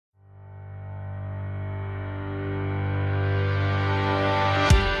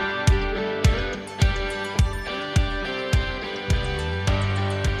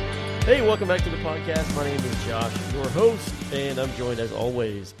Hey, welcome back to the podcast. My name is Josh, your host, and I'm joined as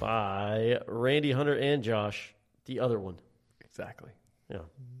always by Randy, Hunter, and Josh, the other one. Exactly. Yeah.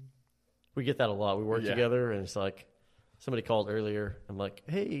 We get that a lot. We work together, and it's like somebody called earlier. I'm like,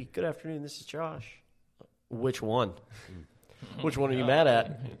 hey, good afternoon. This is Josh. Which one? Which one are you mad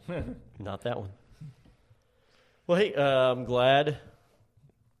at? Not that one. Well, hey, I'm glad.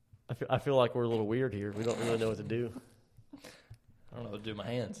 I feel like we're a little weird here. We don't really know what to do. I don't know what to do with my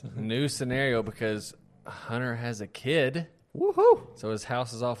hands. New scenario because Hunter has a kid. Woohoo! So his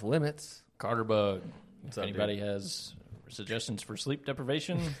house is off limits. Carter bug. What's If up, anybody has suggestions for sleep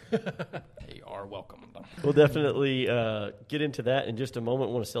deprivation, they are welcome. We'll definitely get into that in just a moment.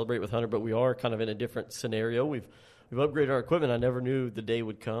 We want to celebrate with Hunter, but we are kind of in a different scenario. We've upgraded our equipment. I never knew the day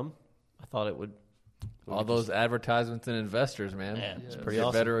would come. I thought it would. All those advertisements and investors, man. Yeah, it's Get pretty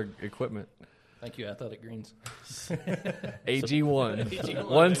awesome. Better equipment. Thank you, Athletic Greens. AG1.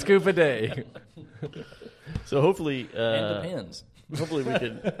 One scoop a day. So hopefully, And Depends. hopefully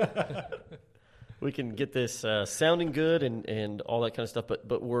we can get this sounding good and all that kind of stuff.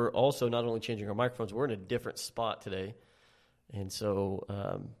 But we're also not only changing our microphones, we're in a different spot today, and so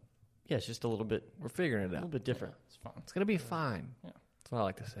it's just a little bit We're figuring it out. different. It's fine. It's going to be fine. Yeah. That's what I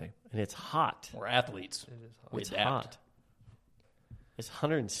like to say. And it's hot. We're athletes. It is hot. We It's adapt. hot. It's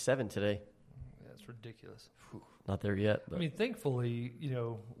 107 today. That's ridiculous. Not there yet. But I mean, thankfully,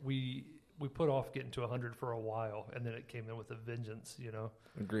 we put off getting to 100 for a while, and then it came in with a vengeance.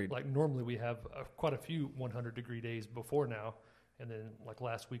 Agreed. Like normally we have quite a few 100-degree days before now, and then like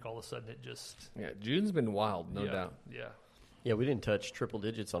last week, all of a sudden it just June's been wild, no yeah, doubt. Yeah, yeah, we didn't touch triple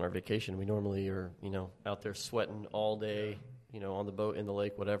digits on our vacation. We normally are, out there sweating all day, on the boat, in the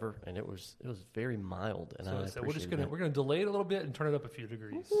lake, whatever. And it was very mild. And so we're gonna delay it a little bit and turn it up a few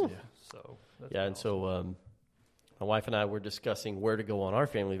degrees. Woo-hoo. Yeah, so that's Yeah, and so my wife and I were discussing where to go on our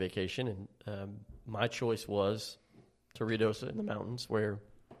family vacation, and my choice was to Ruidoso in the mountains, where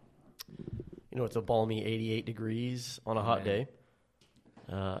it's a balmy 88 degrees on a hot day.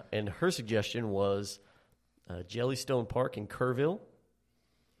 And her suggestion was Jellystone Park in Kerrville,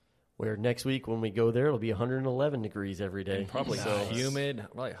 where next week when we go there, it'll be 111 degrees every day. And probably humid,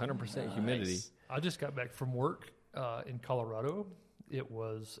 like 100% humidity. I just got back from work in Colorado. It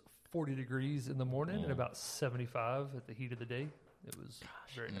was 40 degrees in the morning and about 75 at the heat of the day. It was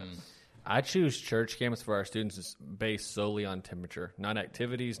very nice. I choose church camps for our students based solely on temperature, not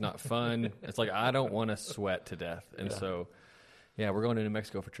activities, not fun. It's like I don't want to sweat to death. And so, we're going to New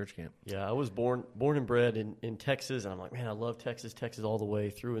Mexico for church camp. Yeah, I was born and bred in Texas, and I'm like, man, I love Texas all the way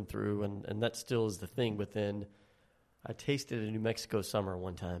through and through, and that still is the thing. But then I tasted a New Mexico summer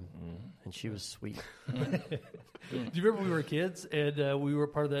one time, and she was sweet. Do you remember we were kids and we were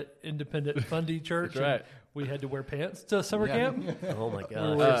part of that independent fundy church? That's right. And we had to wear pants to summer camp. Oh my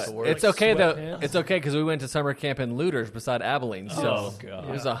gosh, It's like okay though. sweatpants. It's okay because we went to summer camp in Looters beside Abilene, so God.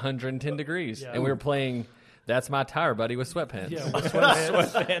 it was 110 degrees, Yeah. and we were playing "That's My Tire Buddy" with sweatpants. Yeah, with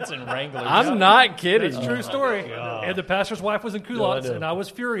sweatpants. Sweatpants and Wranglers. I'm not kidding. It's a true story. And the pastor's wife was in culottes, know. and I was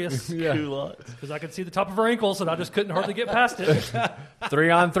furious culottes. because I could see the top of her ankles, and I just couldn't hardly get past it.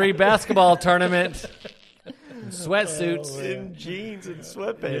 3-on-3 basketball tournament, sweatsuits. In jeans and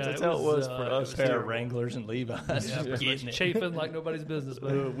sweatpants. Yeah, That's it how it was was, for it us. was pair of Wranglers and Levi's. Yeah, pretty Getting much it. chafing like nobody's business.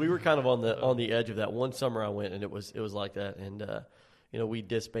 But We were kind of on the edge of that. One summer I went, and it was like that. And we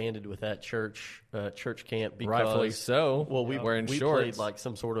disbanded with that church camp because Rightfully so. Well, we wearing played shorts. like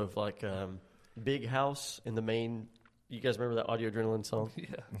some sort of like big house in the main. You guys remember that Audio Adrenaline song? yeah,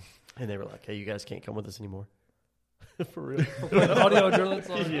 And they were like, "Hey, you guys can't come with us anymore." For real, the audio adrenaline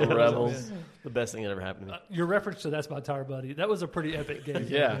song. Yeah, Rebels. The best thing that ever happened to me. Your reference to "That's My Tire Buddy" that was a pretty epic game.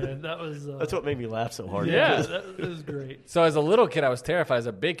 Yeah. man. That was. That's what made me laugh so hard. Yeah. that was great. So as a little kid, I was terrified. As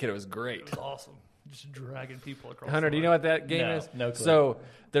a big kid, it was great. It was awesome. Just dragging people across. Hunter, the do you know line. what that game No, is? no clue. So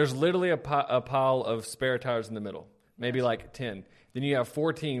there's literally a pile of spare tires in the middle, maybe like 10. Then you have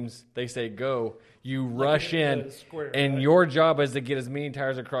 4 teams. They say go. You rush in, square, and right? your job is to get as many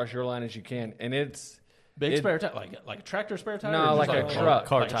tires across your line as you can. And it's Big It- spare tire, like a tractor spare tire? No, or just like a truck.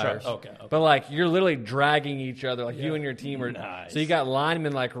 Car like a truck? tires. Okay. But like you're literally dragging each other, like you and your team are. Nice. So you got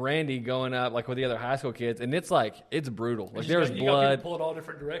linemen like Randy going up, like with the other high school kids, and it's brutal. Like You there's got people blood. pull it all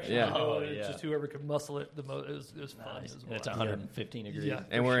different directions. Yeah. It's yeah. just whoever could muscle it the most. It was fun. Nice. as And well. it's 115 degrees. Yeah.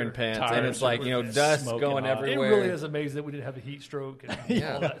 And for we're in sure. pants, Tires and it's like are dust smoking going hot. It everywhere. really is amazing that we didn't have a heat stroke and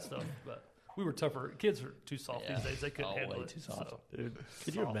Yeah. all that stuff. But we were tougher. Kids are too soft Yeah. these days. They couldn't Oh, handle way it. too soft. So, Dude,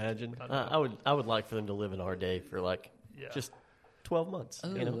 could you Soft. imagine? I know. I would like for them to live in our day for like yeah. just 12 months.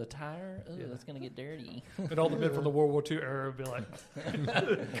 Oh, You know? the tire? Oh, Yeah. that's going to get dirty. and all the men from the World War II era would be like,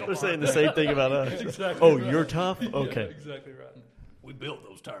 They're saying the same thing about us. exactly. Oh, right. you're tough? Yeah, Okay. exactly right. We built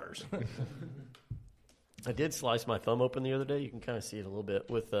those tires. I did slice my thumb open the other day. You can kind of see it a little bit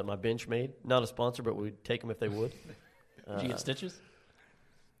with my Benchmade. Not a sponsor, but we'd take them if they would. Did you get stitches?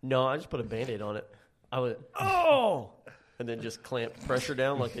 No, I just put a Band-Aid on it. I went, oh! And then just clamped pressure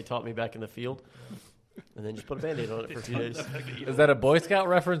down like they taught me back in the field. And then just put a Band-Aid on it for a few days. Is that a Boy Scout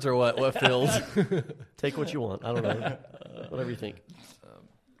reference or what? What field? Take what you want. I don't know. Whatever you think.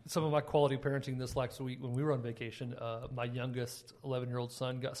 Some of my quality parenting this last week when we were on vacation, my youngest 11-year-old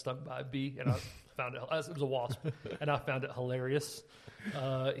son got stung by a bee, and I found it was a wasp, and I found it hilarious.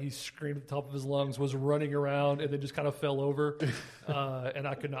 He screamed at the top of his lungs, was running around, and then just kind of fell over, and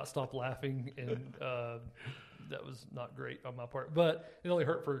I could not stop laughing, and that was not great on my part. But it only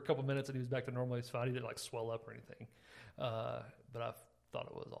hurt for a couple minutes, and he was back to normal. He was fine. He didn't swell up or anything, but I thought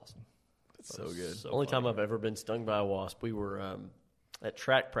it was awesome. That's so good. Only time I've ever been stung by a wasp, we were at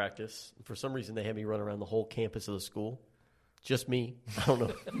track practice. For some reason, they had me run around the whole campus of the school. Just me. I don't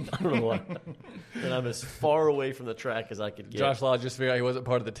know why. And I'm as far away from the track as I could get. Josh Law just figured out he wasn't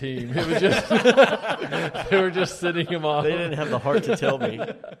part of the team. It was just they were just sitting him off. They didn't have the heart to tell me.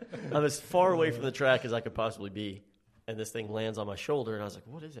 I'm as far away from the track as I could possibly be. And this thing lands on my shoulder, and I was like,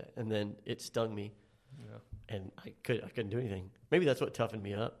 what is it? And then it stung me. Yeah. And I couldn't do anything. Maybe that's what toughened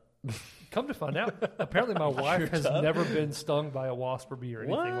me up. Come to find out, apparently my wife has never been stung by a wasp or bee or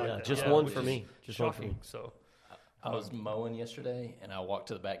anything like that. Just one which for is me. Just shocking. one for me. So I was mowing yesterday, and I walked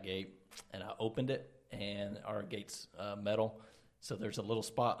to the back gate, and I opened it, and our gate's metal, so there's a little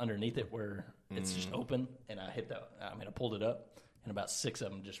spot underneath it where it's just open, and I pulled it up, and about 6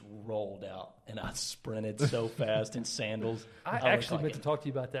 of them just rolled out, and I sprinted so fast in sandals. I actually meant to talk to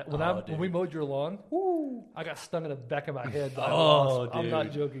you about that. When we mowed your lawn, I got stung in the back of my head by a wasp. I'm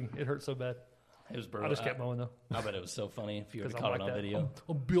not joking. It hurt so bad. It was brutal. I just kept mowing, though. I bet it was so funny if you would have I'm caught like it on that. video.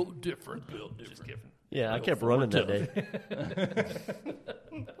 I'm built different. Just kidding. Yeah, I kept running that day.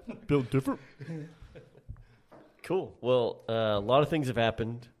 Built different. Cool. Well, a lot of things have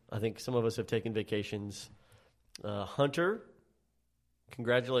happened. I think some of us have taken vacations. Hunter,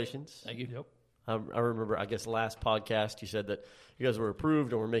 congratulations. Thank you. Yep. I remember, I guess, last podcast you said that you guys were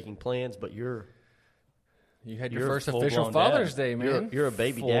approved and were making plans, but you had your you're first full-blown official dad. Father's Day, man. you're a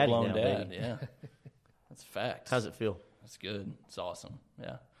baby daddy Full-blown now, dad, baby. yeah. That's fact. How's it feel? That's good. It's awesome.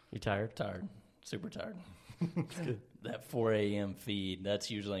 Yeah. You tired? Tired. Super tired. That 4 a.m. feed, that's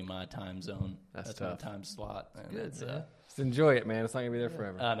usually my time zone. That's my tough. time slot. And Good, it's, man. Just enjoy it, man. It's not gonna be there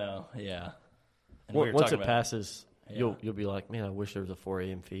forever. I know, yeah. And we were Once talking it about- passes, Yeah. you'll be like, man, I wish there was a 4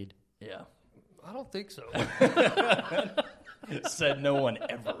 a.m. feed. Yeah. I don't think so. Said no one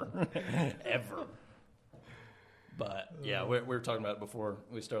ever. Ever. But, yeah, we were talking about it before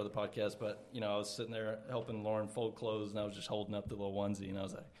we started the podcast, but, I was sitting there helping Lauren fold clothes, and I was just holding up the little onesie, and I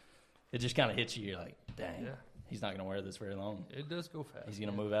was like, it just kind of hits you. You're like, dang, Yeah. he's not going to wear this very long. It does go fast. He's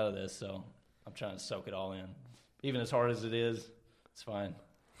going to move out of this, so I'm trying to soak it all in. Even as hard as it is, it's fine.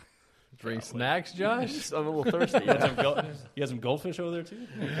 Bring snacks, Josh. I'm a little thirsty. You got some goldfish over there, too?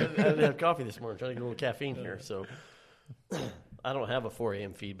 I didn't have coffee this morning. Trying to get a little caffeine here, so I don't have a 4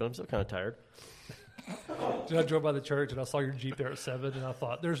 a.m. feed, but I'm still kind of tired. I drove by the church and I saw your Jeep there at 7, and I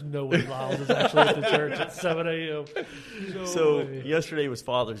thought, there's no way Lyles is actually at the church at 7 a.m. No So way. yesterday was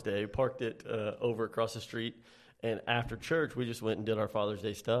Father's Day. Parked it over across the street, and after church, we just went and did our Father's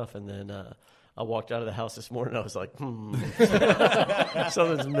Day stuff. And then I walked out of the house this morning. I was like,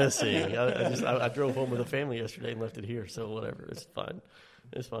 something's missing. I drove home with the family yesterday and left it here. So whatever, it's fine.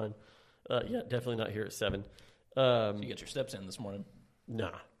 It's fine. Yeah, definitely not here at 7. So you got your steps in this morning.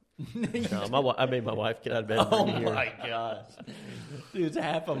 Nah. No, I made my wife get out of bed and bring me here. my gosh. Dude, it's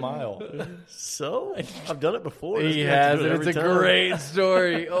half a mile. So I've done it before. He Doesn't have has to do it. It's every a time. great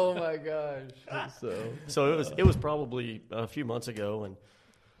story. Oh my gosh. So it was probably a few months ago, and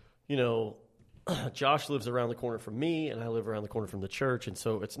Josh lives around the corner from me, and I live around the corner from the church, and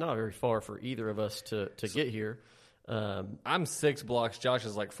so it's not very far for either of us to get here. I'm 6 blocks. Josh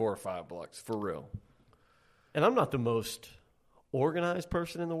is like 4 or 5 blocks for real. And I'm not the most organized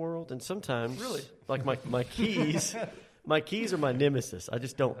person in the world, and sometimes Really? like my keys, my keys are my nemesis. I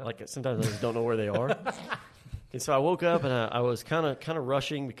just don't like it. Sometimes I just don't know where they are. And so I woke up and I was kind of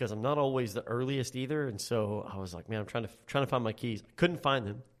rushing because I'm not always the earliest either. And so I was like, man, I'm trying to find my keys. I couldn't find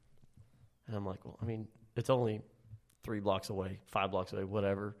them. And I'm like, well, I mean, it's only 3 blocks away, 5 blocks away,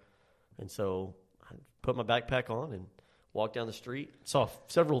 whatever. And so I put my backpack on and walked down the street. Saw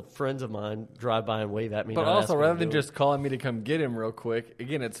several friends of mine drive by and wave at me. But and I asked also, what rather I'm than doing. just calling me to come get him real quick,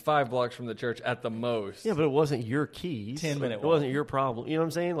 again, it's 5 blocks from the church at the most. Yeah, but it wasn't your keys. 10-minute It wasn't your problem. You know what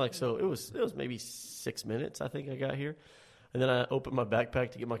I'm saying? Like, so it was maybe 6 minutes, I think I got here. And then I opened my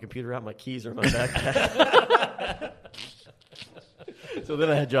backpack to get my computer out. My keys are in my backpack. So then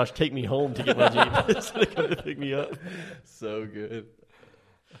I had Josh take me home to get my Jeep instead of come to pick me up. So good.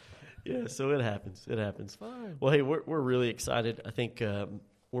 Yeah, so it happens. It happens. Fine. Well, hey, we're really excited. I think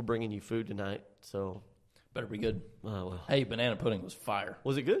we're bringing you food tonight. So, Better be good. well, Hey, banana pudding was fire.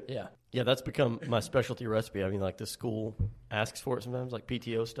 was it good? Yeah. Yeah, that's become my specialty recipe. I mean, like the school asks for it sometimes, like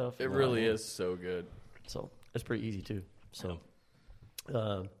PTO stuff. It really is so good. So it's pretty easy too. So,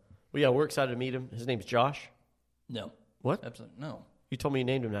 well, yeah, we're excited to meet him. His name's Josh. No. What? Absolutely. No. You told me you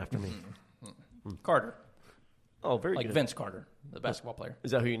named him after me. Carter. Oh, very Like good. Vince Carter, the basketball player.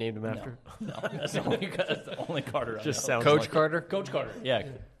 Is that who you named him after? No, that's the only Carter I Just know. sounds Coach like it. Carter? Coach Carter. Yeah.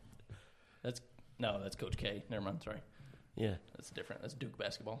 That's Coach K. Never mind. Sorry. Yeah, That's different. That's Duke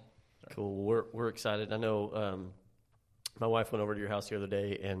basketball. cool. We're excited. I know my wife went over to your house the other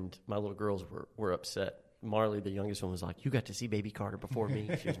day, and my little girls were upset. Marley, the youngest one, was like, "You got to see Baby Carter before me."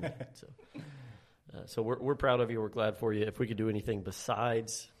 She was mad. So we're proud of you. We're glad for you. If we could do anything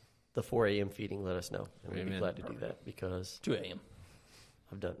besides the 4 a.m. feeding, let us know, and we'd be Amen. glad to do that because 2 a.m.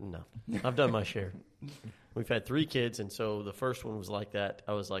 I've done my share. We've had 3 kids, and so the first one was like that.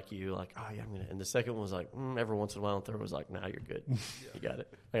 I was like you, like, oh yeah, I'm gonna. And the second one was like, every once in a while. And the third was like, nah, you're good. You got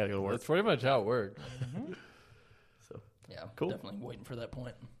it. I gotta go to work. That's pretty much how it works. So, Yeah. Cool. Definitely waiting for that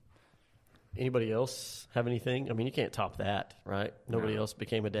point. anybody else have anything? I mean, you can't top that, right? Nobody else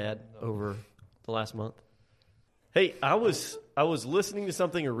became a dad over the last month. Hey, I was listening to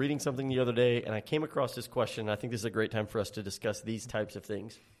something or reading something the other day, and I came across this question. I think this is a great time for us to discuss these types of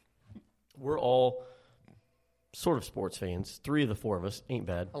things. We're all sort of sports fans. 3 of the 4 of us. Ain't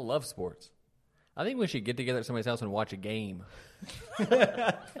bad. I love sports. I think we should get together at somebody's house and watch a game. We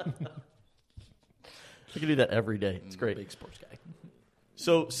can do that every day. It's great. Big sports guy.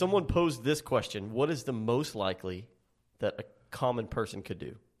 So someone posed this question. What is the most likely that a common person could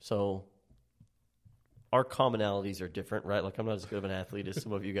do? So our commonalities are different, right? Like I'm not as good of an athlete as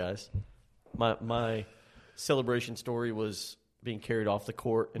some of you guys. My celebration story was being carried off the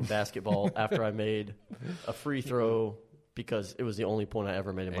court in basketball after I made a free throw because it was the only point I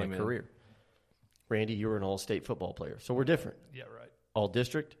ever made in my Amen. career. Randy, you were an all-state football player. So we're different. Yeah, right. All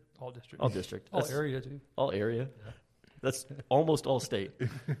district? All district. All district. All That's- area, too. All area. That's almost all state.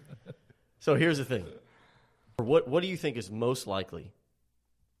 So here's the thing. What do you think is most likely?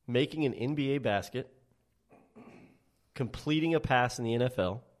 Making an NBA basket, completing a pass in the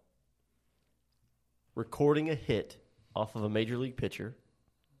NFL, recording a hit off of a major league pitcher,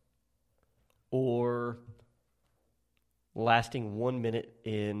 or lasting 1 minute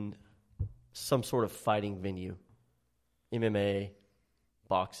in some sort of fighting venue? MMA,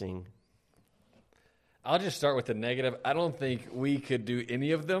 boxing. I'll just start with the negative. I don't think we could do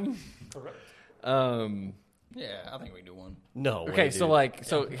any of them. Correct. Yeah, I think we can do one. No. Okay, way,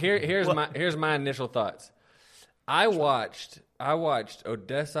 so dude. here's my initial thoughts. I watched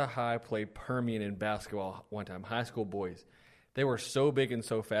Odessa High play Permian in basketball one time, high school boys. They were so big and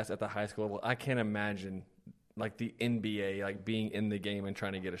so fast at the high school level. I can't imagine like the NBA, like being in the game and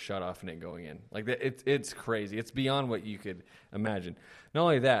trying to get a shot off and it going in. Like that, it's crazy. It's beyond what you could imagine. Not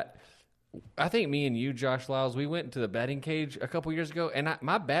only that, I think me and you, Josh Lyles, we went to the batting cage a couple years ago, and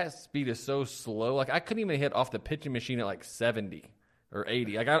my bat speed is so slow. Like I couldn't even hit off the pitching machine at like 70 or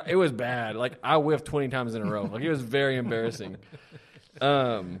 80. Like it was bad. Like I whiffed 20 times in a row. Like it was very embarrassing.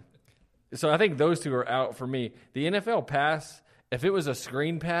 So I think those two are out for me. The NFL pass, if it was a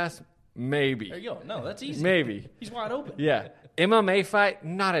screen pass, maybe. There you go. No, that's easy. Maybe. He's wide open. Yeah. MMA fight,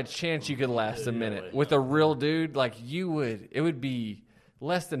 not a chance you could last a minute. With a real dude, like it would be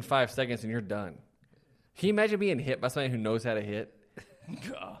less than 5 seconds and you're done. Can you imagine being hit by somebody who knows how to hit?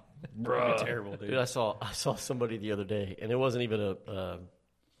 God, bro, terrible, dude. Dude, I saw somebody the other day, and it wasn't even a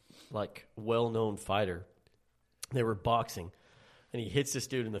like well-known fighter. They were boxing, and he hits this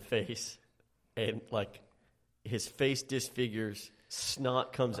dude in the face, and like his face disfigures,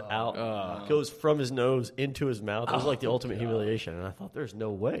 snot comes out, goes from his nose into his mouth. It was like the ultimate humiliation, and I thought, "There's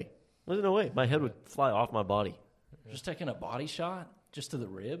no way. There's no way. My head would fly off my body." Just taking a body shot just to the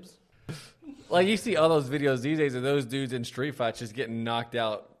ribs. Like you see all those videos these days of those dudes in street fights just getting knocked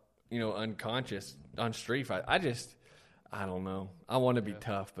out, unconscious on street fight. I don't know. I want to be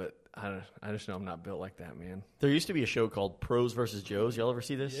tough, but I just know I'm not built like that, man. There used to be a show called Pros versus Joes. Y'all ever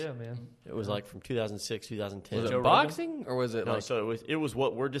see this? Yeah, man. It was like from 2006, 2010. Was Joe it Rogan? boxing or was it No, like? so it was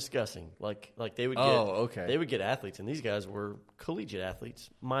what we're discussing. Like they would get Okay. they would get athletes, and these guys were collegiate athletes,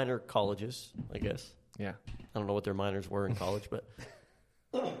 minor colleges, I guess. Yeah. I don't know what their minors were in college, but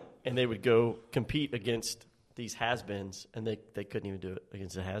and they would go compete against these has-beens, and they couldn't even do it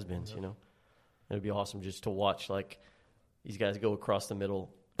against the has-beens. It would be awesome just to watch like these guys go across the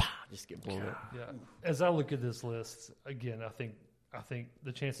middle, just get blown up. Yeah. As I look at this list, again, I think I think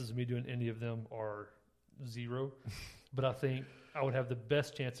the chances of me doing any of them are 0. But I think I would have the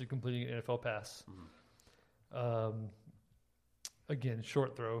best chance of completing an NFL pass. Again,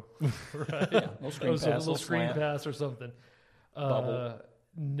 short throw, right? Yeah, little screen pass, pass or something. Bubble.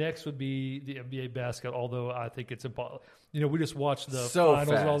 Next would be the NBA basket, although I think it's impossible. We just watched the So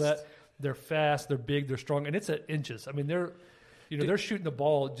finals and all fast. that. They're fast, they're big, they're strong, and it's at inches. I mean, they're shooting the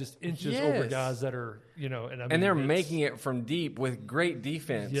ball just inches over Yes. guys that are, and I mean, And they're it's- making it from deep with great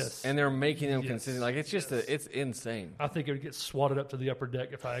defense. Yes. And they're making them Yes. consistent. Like, it's just, Yes. it's insane. I think it would get swatted up to the upper deck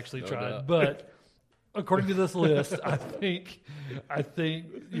if I actually tried. doubt. But according to this list, I think that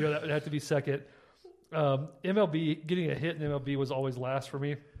would have to be second. MLB, getting a hit in MLB was always last for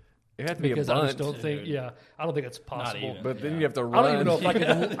me It had to be a because I just bunt. don't think. Yeah, I don't think it's possible. even. But then Yeah. you have to I run. don't even know if I can.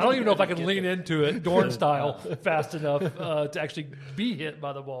 I don't even know if I can lean into it Dorn style fast enough to actually be hit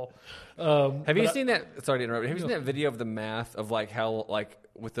by the ball. Have you seen that? Sorry to interrupt. Have you seen that video of the math of like how like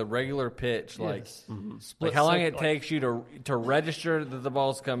with the regular pitch, like Yes. like Split how long second, it like- takes you to register that the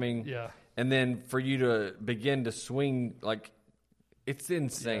ball's coming, Yeah. and then for you to begin to swing, like it's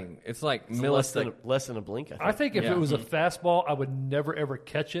insane. It's like It's less milliseconds. than a blink. I think. I think if Yeah. it was a fastball, I would never ever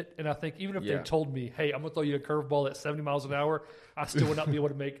catch it. And I think even if Yeah. they told me, "Hey, I'm going to throw you a curveball at 70 miles an hour," I still would not be able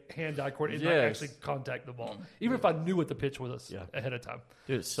to make hand-eye coordination and not Yes. actually contact the ball, even if I knew what the pitch was Yeah. ahead of time.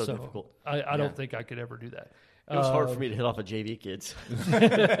 Dude, it's so difficult. I don't think I could ever do that. It was hard for me to hit off of JV kids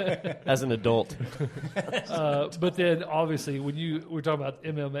as an adult. But then, obviously, when we're talking about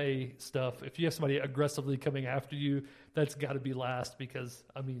MMA stuff, if you have somebody aggressively coming after you, that's got to be last because,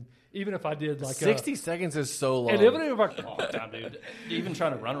 I mean, even if I did like 60 seconds is so long. and even if I, Long time, dude. Even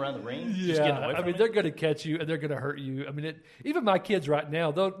trying to run around the ring, just yeah, getting away I from mean, it. they're going to catch you and they're going to hurt you. I mean, even my kids right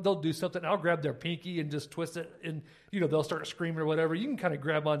now, they'll do something. I'll grab their pinky and just twist it, and they'll start screaming or whatever. You can kind of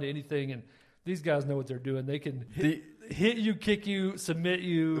grab onto anything, and these guys know what they're doing. They can hit you, kick you, submit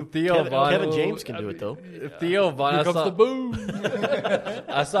you. Theo Vaughn. Kevin James can do it though. Theo Vaughn. Here I comes saw, the boom.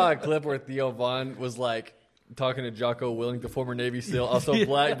 I saw a clip where Theo Vaughn was like talking to Jocko Willing, the former Navy SEAL, also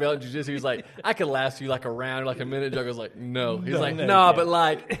black belt in jiu-jitsu. He was like, I could last you like a round, like a minute. Jocko's like, no. He's like, nah, but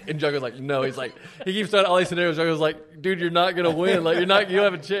like, and Jocko's like, no. He's like, he keeps throwing all these scenarios. Jocko's like, dude, you're not gonna win. Like, you don't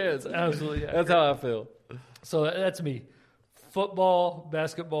have a chance. Absolutely. Yeah. That's how I feel. So that's me. Football,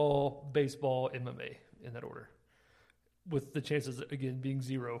 basketball, baseball, MMA in that order. With the chances, again, being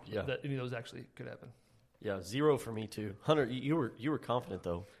 0 Yeah. that any of those actually could happen. Yeah, 0 for me too. Hunter, you were confident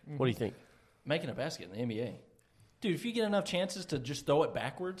though. What do you think? Making a basket in the NBA. Dude, if you get enough chances to just throw it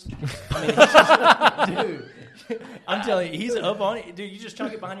backwards, I mean, dude, I'm telling you, he's up on it. Dude, you just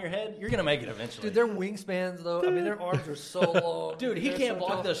chunk it behind your head, you're going to make it eventually. Dude, their wingspans, though, I mean, their arms are so long. Dude, he can't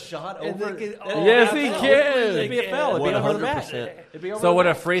block the shot And over. they can- That'd Yes, be a he foul. can. It'd be a foul. It'd be over the back. 100%. It'd be over So the would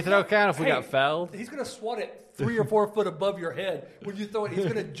a back. free throw count if we got fouled? He's going to swat it 3 or 4 foot above your head. When you throw it, he's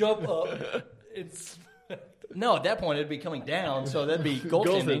going to jump up. It's No, at that point, it'd be coming down, so that'd be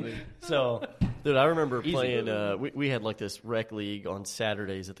goaltending. So, Dude, I remember Easy. playing. We had like this rec league on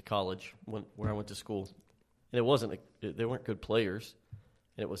Saturdays at the college where I went to school, and it wasn't. They weren't good players,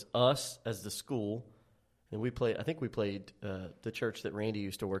 and it was us as the school, and we played. I think we played the church that Randy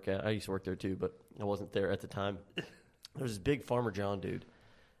used to work at. I used to work there too, but I wasn't there at the time. There was this big Farmer John dude.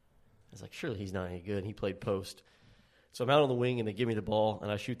 I was like, surely he's not any good. He played post, so I'm out on the wing, and they give me the ball, and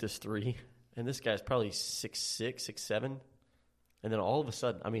I shoot this 3, and this guy's probably 6'6", 6'7". And then all of a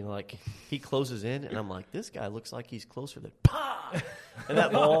sudden, I mean, like, he closes in, and I'm like, this guy looks like he's closer than pa! And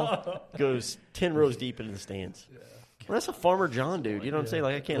that ball goes 10 rows deep into the stands. Well, that's a Farmer John dude. You know what I'm saying?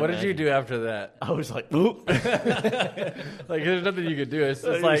 Like, I can't What did you imagine. do after that? I was like, oop. Like, there's nothing you could do. It's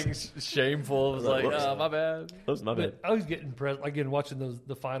just like shameful. It was like, Whoops. oh, my bad. That was my bad. I was getting impressed again watching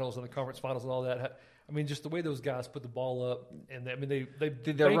the finals and the conference finals and all that. I mean, just the way those guys put the ball up, and they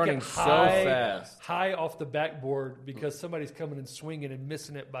Dude, they're bank it running so high, fast. high off the backboard because somebody's coming and swinging and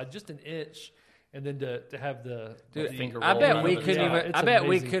missing it by just an inch, and then to have the finger I roll bet around we it. couldn't Yeah, even. it's I bet we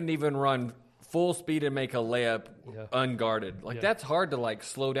amazing. couldn't even run full speed and make a layup Yeah. unguarded. Like Yeah. that's hard to like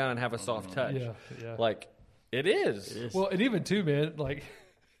slow down and have a soft touch. Yeah. Like it is. It is. Well, and even too, man, like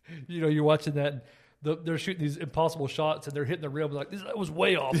you're watching that. And they're shooting these impossible shots and they're hitting the rim. Like that was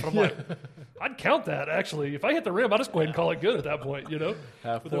way off. And I'm like, I'd count that actually. If I hit the rim, I just go ahead and call it good at that point.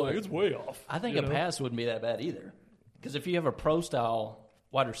 Half But they're like, point. it's way off. I think you a know? pass wouldn't be that bad either. Because if you have a pro-style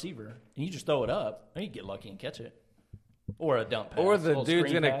wide receiver and you just throw it up, then you get lucky and catch it. Or a dump pass. Or the little dude's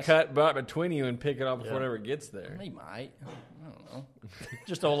screen gonna pass. cut butt between you and pick it off before Yeah. it ever gets there. He might. I don't know.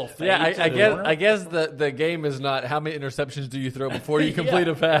 Just a little fade. Yeah, to I the guess. corner. I guess the game is not how many interceptions do you throw before you complete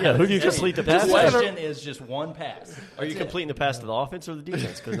a pass. Yeah, who do you complete the The pass to? question is just one pass. Are you That's it. completing the pass to the offense or the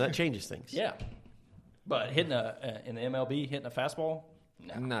defense? Because that changes things. Yeah. But hitting in the MLB, hitting a fastball,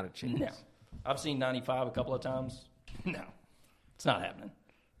 no. Not a chance. No. I've seen 95 a couple of times. No. It's not happening.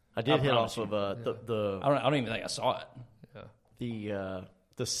 I did I hit off promise of the I don't even think I saw it.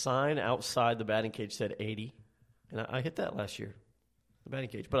 the sign outside the batting cage said 80, and I hit that last year, the batting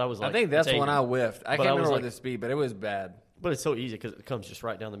cage. But I was like, I think that's it's when 80. I whiffed. I But can't I was remember like- the speed, but it was bad. But it's so easy because it comes just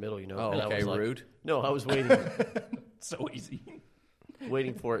right down the middle, you know. Oh, And I okay, was like- rude. No, I was So easy.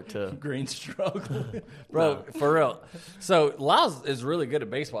 waiting for it to. Green struggle. Bro, for real. So Lyles is really good at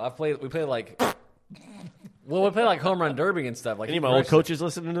baseball. We played like home run derby and stuff. Like Any of he my old crushed coaches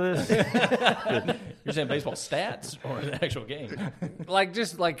listening to this? You're saying baseball stats or the actual game? it.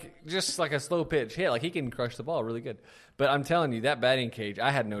 just like a slow pitch hit. Like he can crush the ball really good. But I'm telling you, that batting cage,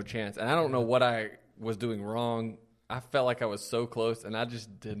 I had no chance, and I don't know what I was doing wrong. I felt like I was so close, and I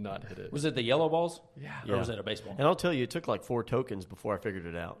just did not hit it. Was it the yellow balls? Yeah. Or was it a baseball? And I'll tell you, it took like 4 tokens before I figured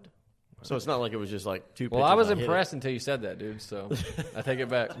it out. So it's not like it was just like 2 pitches. Well, I was hit it. impressed until you said that, dude. So I take it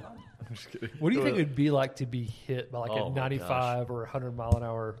back. I'm just kidding. What do you think it would be like to be hit by like Oh, a my 95 or 100 mile an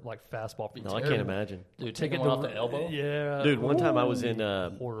hour like fastball? No, I can't imagine. Dude, Take taking it one off the elbow? Yeah, Dude, one time I was Ooh, in,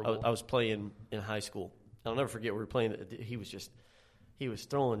 horrible. I was playing in high school. I'll never forget we were playing. He was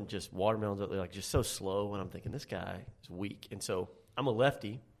throwing just watermelons up there, like just so slow. And I'm thinking, this guy is weak. And so I'm a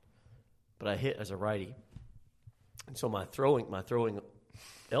lefty, but I hit as a righty. And so my throwing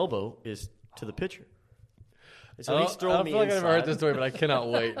elbow is to the pitcher. And so he's throwing I me feel like I've inside. never heard this story, but I cannot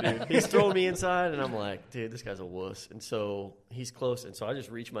wait, dude. He's throwing me inside, and I'm like, dude, this guy's a wuss. And so he's close, and so I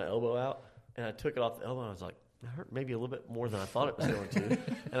just reached my elbow out, and I took it off the elbow, and I was like, it hurt maybe a little bit more than I thought it was going to.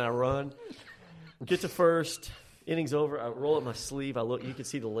 And I run, get to first, inning's over, I roll up my sleeve, I look, you can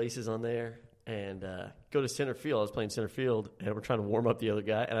see the laces on there, and go to center field. I was playing center field, and we're trying to warm up the other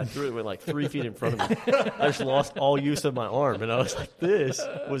guy, and I threw it, went like 3 feet in front of me. I just lost all use of my arm, and I was like, this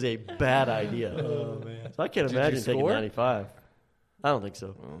was a bad idea. Oh, man. So I can't imagine you taking score? 95. I don't think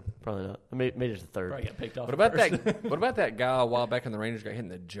so. Probably not. I made it to third. Probably got picked off. What about that? What about that guy a while back in the Rangers got hit in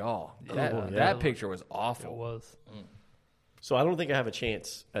the jaw? That picture was It awful. was. So I don't think I have a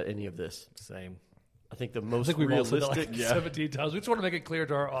chance at any of this. Same. I think the I most think we've all said realistic, that like 17 times. We just want to make it clear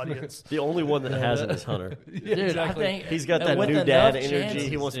to our audience. the only one that hasn't is Hunter. Yeah, Dude, exactly. I think He's got that with new enough dad energy. chances,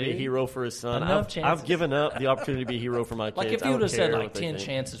 He wants to be a dude. hero for his son. Enough I've chances. given up the opportunity to be a hero for my kids. Like if I you don't would have said care like what they 10 think.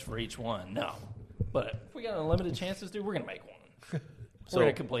 chances for each one, no. But if we got unlimited chances, dude, we're gonna make one. So- We're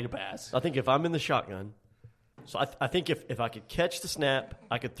gonna complete a pass. I think if I'm in the shotgun, so I think if I could catch the snap,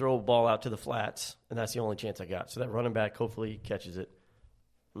 I could throw a ball out to the flats, and that's the only chance I got. So that running back hopefully catches it.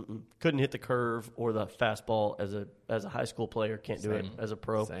 Couldn't hit the curve or the fastball as a high school player. Can't do it as a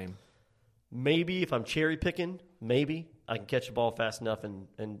pro. Same. Maybe if I'm cherry picking, maybe I can catch the ball fast enough and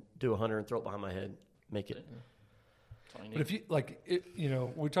do 100 and throw it behind my head, make it. But if you like,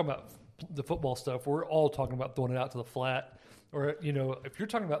 we're talking about the football stuff. We're all talking about throwing it out to the flat, or if you're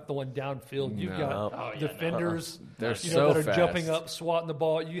talking about throwing downfield, you've got defenders, They're that so are fast. jumping up, swatting the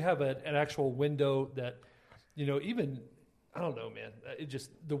ball. You have an actual window that, even I don't know, man. It just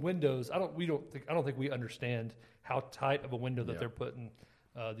the windows. I don't think we understand how tight of a window that they're putting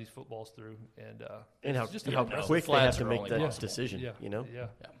these footballs through, And how, it's just how impressive. quick they Flats have to are make only that possible. decision, Yeah, Yeah.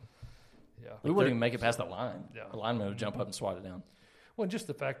 We wouldn't even make it past the line. Yeah. The lineman would jump up and swat it down. Well, and just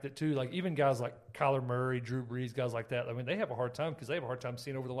the fact that too, like even guys like Kyler Murray, Drew Brees, guys like that. I mean, they have a hard time because they have a hard time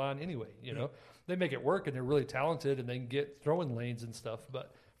seeing over the line anyway. They make it work and they're really talented and they can get throwing lanes and stuff.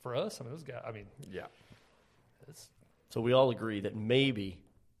 But for us, I mean, those guys. I mean, Yeah. it's So we all agree that maybe,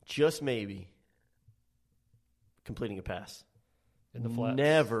 just maybe, completing a pass. in the flats.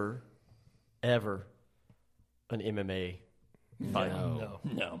 Never, ever an MMA fight.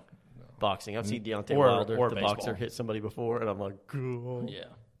 No. Boxing. I've seen Deontay Or- Wilder, or the baseball. boxer, hit somebody before, and I'm like, oh, Yeah.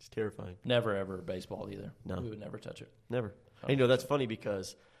 it's terrifying. Never ever baseball either. No. We would never touch it. Never. And, that's funny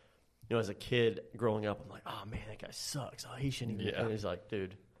because, as a kid growing up, I'm like, oh, man, that guy sucks. Oh, he shouldn't even. Yeah. And he's like,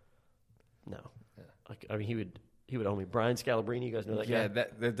 dude, no. Like, I mean, he would own me. Brian Scalabrine, you guys know that Yeah,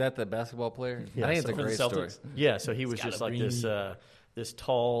 guy? that the basketball player? Yeah, I think it's so a for the great story. Celtics. Yeah, so he was just like Scalabrine. this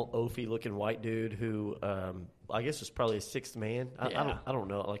tall, oafy-looking white dude who I guess was probably a sixth man. Yeah. I don't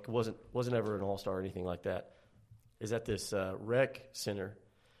know. Like wasn't ever an all-star or anything like that. Is at this rec center,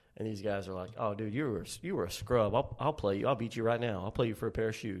 and these guys are like, "Oh, dude, you were a scrub. I'll play you. I'll beat you right now. I'll play you for a pair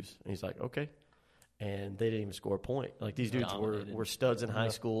of shoes." And he's like, "Okay." And they didn't even score a point. Like these dudes Dominated. were studs in high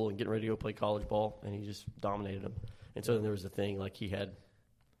school and getting ready to go play college ball, and he just dominated them. And so then there was the thing like he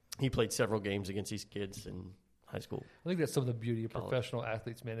played several games against these kids in high school. I think that's some of the beauty of professional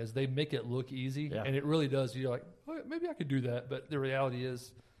athletes, man, is they make it look easy, Yeah. and it really does. You're like, oh, maybe I could do that, but the reality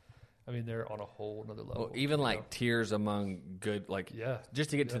is, I mean, they're on a whole another level. Well, even you like know? tiers among good, like Yeah.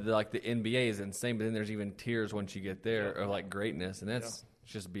 just to get to the like the NBA is insane. But then there's even tiers once you get there of like greatness, and that's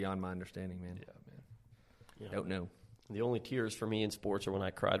just beyond my understanding, man. Yeah, man. You know, Don't know. the only tears for me in sports are when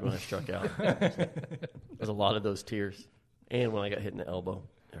I cried when I struck out. There's a lot of those tears. And when I got hit in the elbow,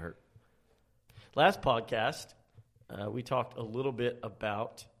 it hurt. Last podcast, we talked a little bit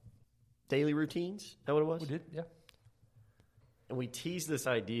about daily routines. Is that what it was? We did, yeah. And we teased this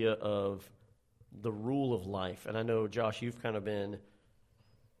idea of the rule of life. And I know, Josh, you've kind of been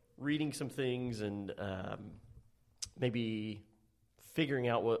reading some things and maybe figuring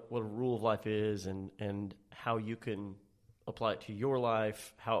out what a rule of life is and how you can apply it to your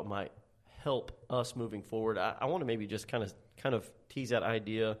life, how it might help us moving forward. I want to maybe just kind of tease that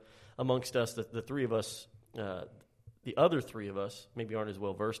idea amongst us, the three of us. The other three of us maybe aren't as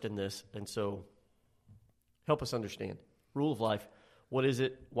well versed in this, and so help us understand. Rule of life, what is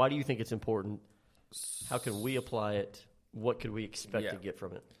it? Why do you think it's important? How can we apply it? What could we expect to get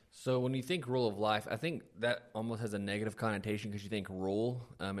from it? So when you think rule of life, I think that almost has a negative connotation because you think rule,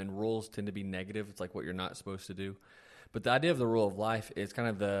 and rules tend to be negative. It's like what you're not supposed to do. But the idea of the rule of life is kind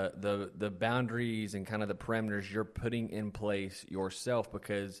of the boundaries and kind of the parameters you're putting in place yourself,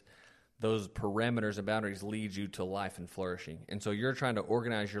 because those parameters and boundaries lead you to life and flourishing. And so you're trying to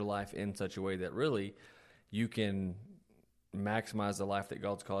organize your life in such a way that really you can maximize the life that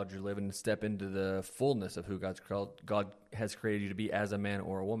God's called you to live and step into the fullness of who God has created you to be as a man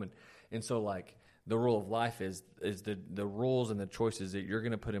or a woman. And so like the rule of life is the rules and the choices that you're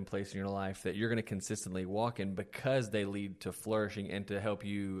going to put in place in your life that you're going to consistently walk in, because they lead to flourishing and to help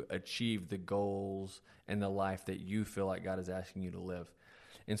you achieve the goals and the life that you feel like God is asking you to live.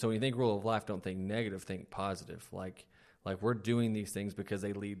 And so when you think rule of life, don't think negative, think positive. Like we're doing these things because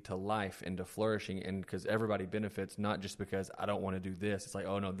they lead to life and to flourishing, and because everybody benefits, not just because I don't want to do this. It's like,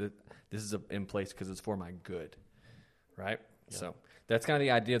 oh no, this is in place because it's for my good, right? Yeah. So that's kind of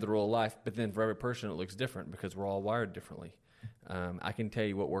the idea of the rule of life. But then for every person, it looks different because we're all wired differently. I can tell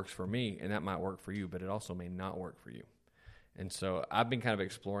you what works for me, and that might work for you, but it also may not work for you. And so I've been kind of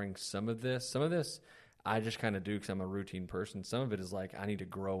exploring some of this. Some of this I just kind of do because I'm a routine person. Some of it is like I need to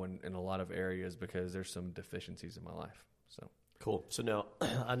grow in a lot of areas because there's some deficiencies in my life. So cool. So now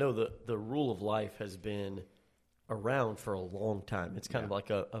I know the rule of life has been around for a long time. It's kind of like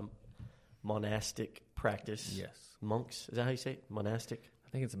a monastic practice. Yes. Monks, is that how you say it? Monastic? I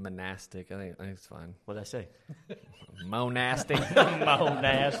think it's monastic. I think it's fine. What did I say? Monastic.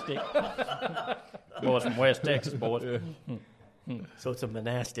 Monastic. Boys from West Texas, boys. So it's a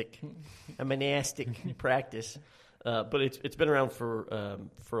monastic practice, but it's been around for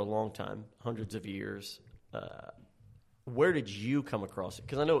a long time, hundreds of years. Where did you come across it?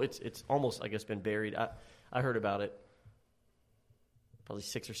 Because I know it's almost, I guess, been buried. I heard about it probably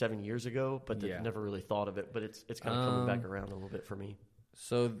 6 or 7 years ago, but never really thought of it. But it's kind of coming back around a little bit for me.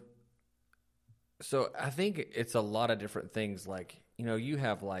 So I think it's a lot of different things. Like, you know, you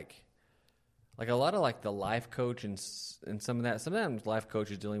have like a lot of like the life coach and some of that. Sometimes life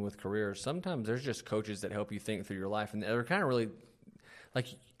coaches dealing with careers. Sometimes there's just coaches that help you think through your life, and they're kind of really like,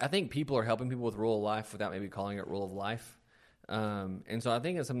 I think people are helping people with rule of life without maybe calling it rule of life. And so I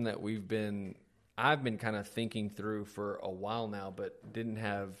think it's something that I've been kind of thinking through for a while now, but didn't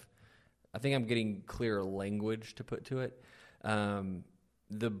have. I think I'm getting clearer language to put to it.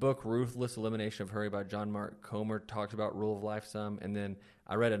 The book Ruthless Elimination of Hurry by John Mark Comer talks about rule of life some, and then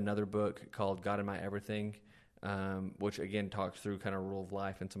I read another book called God in My Everything, which again talks through kind of rule of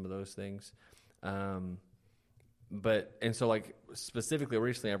life and some of those things. So like specifically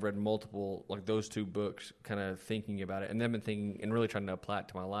recently I've read multiple, like those two books, kind of thinking about it, and then been thinking and really trying to apply it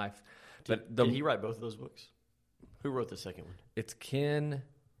to my life. Did he write both of those books? Who wrote the second one? It's Ken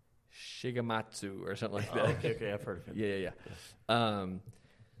Shigematsu or something like that. Okay, I've heard of him. Yeah.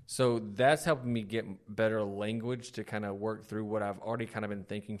 So that's helping me get better language to kind of work through what I've already kind of been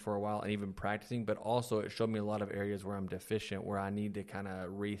thinking for a while and even practicing, but also it showed me a lot of areas where I'm deficient, where I need to kind of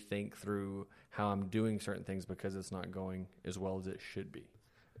rethink through how I'm doing certain things because it's not going as well as it should be.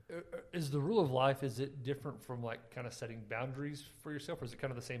 Is the rule of life, is it different from like kind of setting boundaries for yourself, or is it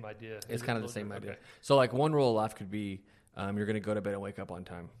kind of the same idea? It's kind of the same idea. Okay. So like one rule of life could be you're going to go to bed and wake up on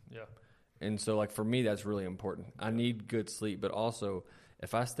time. Yeah. And so like for me, that's really important. I need good sleep, but also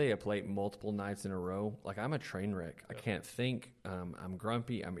if I stay up late multiple nights in a row, like I'm a train wreck. I can't think. I'm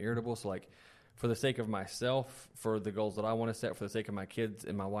grumpy. I'm irritable. So like for the sake of myself, for the goals that I want to set, for the sake of my kids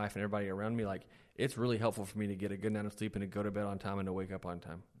and my wife and everybody around me, like it's really helpful for me to get a good night of sleep and to go to bed on time and to wake up on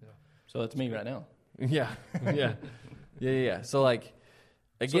time. Yeah. So that's me right now. Yeah. So like,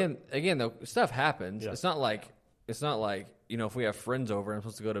 again, though, stuff happens. Yeah. It's not like it's not like, if we have friends over, I'm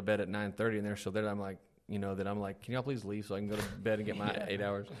supposed to go to bed at 9:30 and they're still there. I'm like, can y'all please leave so I can go to bed and get my 8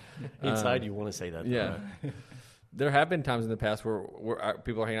 hours? Inside, you want to say that. Yeah. There have been times in the past where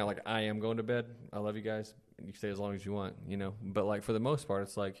people are hanging out like, I am going to bed. I love you guys. You can stay as long as you want, But like for the most part,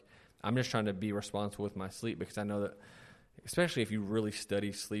 it's like I'm just trying to be responsible with my sleep because I know that, especially if you really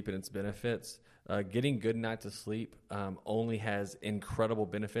study sleep and its benefits, getting good nights of sleep only has incredible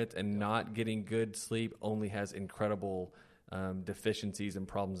benefits, and not getting good sleep only has incredible deficiencies and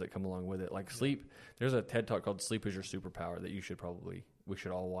problems that come along with it. Like sleep, there's a TED Talk called "Sleep is Your Superpower" that we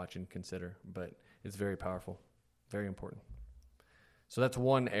should all watch and consider. But it's very powerful, very important. So that's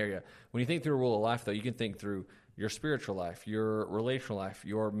one area. When you think through a rule of life, though, you can think through your spiritual life, your relational life,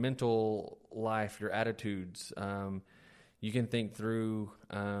 your mental life, your attitudes. You can think through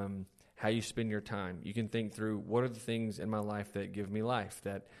how you spend your time. You can think through what are the things in my life that give me life,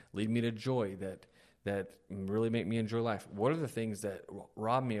 that lead me to joy, that really make me enjoy life. What are the things that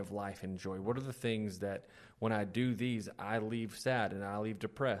rob me of life and joy? What are the things that when I do these, I leave sad and I leave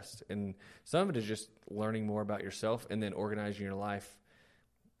depressed? And some of it is just learning more about yourself and then organizing your life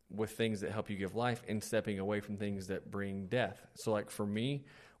with things that help you give life and stepping away from things that bring death. So like for me,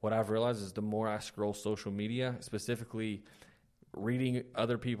 what I've realized is the more I scroll social media, specifically reading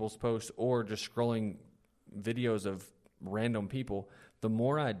other people's posts or just scrolling videos of random people, the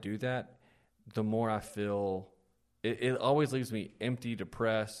more I do that, the more I feel it always leaves me empty,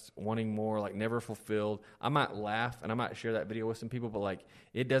 depressed, wanting more, like never fulfilled. I might laugh and I might share that video with some people, but like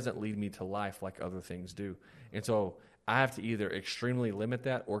it doesn't lead me to life like other things do. And so I have to either extremely limit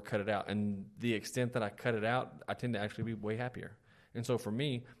that or cut it out. And the extent that I cut it out, I tend to actually be way happier. And so for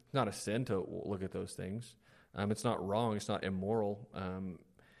me, it's not a sin to look at those things. It's not wrong. It's not immoral.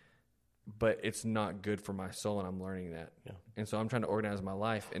 But it's not good for my soul, and I'm learning that. Yeah. And so I'm trying to organize my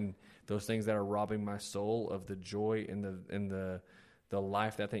life, and those things that are robbing my soul of the joy and the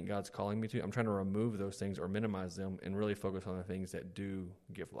life that I think God's calling me to, I'm trying to remove those things or minimize them and really focus on the things that do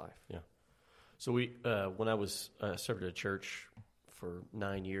give life. Yeah. So when I was served at a church for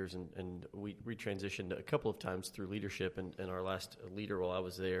 9 years, and we transitioned a couple of times through leadership, and our last leader while I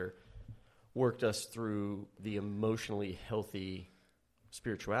was there worked us through the Emotionally Healthy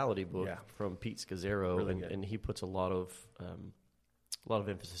Spirituality book from Pete Scazzaro, Really and he puts a lot of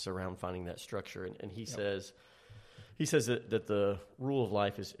emphasis around finding that structure, and he says that the rule of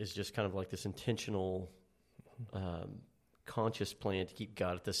life is just kind of like this intentional, conscious plan to keep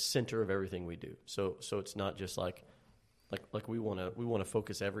God at the center of everything we do. So it's not just like we want to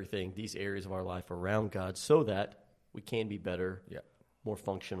focus everything, these areas of our life around God, so that we can be better, more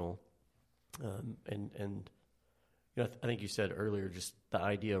functional, and I think you said earlier, just the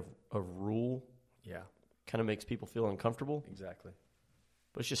idea of rule, kind of makes people feel uncomfortable. Exactly.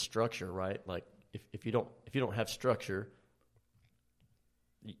 But it's just structure, right? Like if you don't have structure,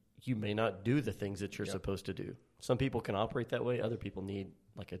 you may not do the things that you're supposed to do. Some people can operate that way. Other people need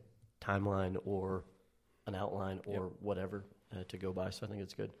like a timeline or an outline or whatever to go by. So I think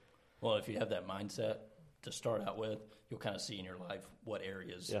it's good. Well, if you have that mindset to start out with, you'll kind of see in your life what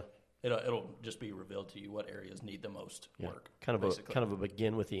areas. Yeah. It'll just be revealed to you what areas need the most work. Kind of a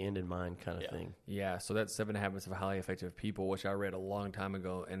begin with the end in mind kind of thing. Yeah, so that's 7 Habits of Highly Effective People, which I read a long time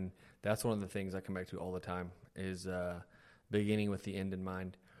ago, and that's one of the things I come back to all the time is beginning with the end in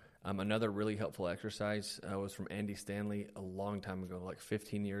mind. Another really helpful exercise was from Andy Stanley a long time ago, like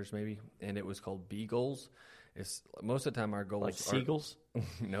 15 years maybe, and it was called B Goals. It's most of the time our goals like seagulls.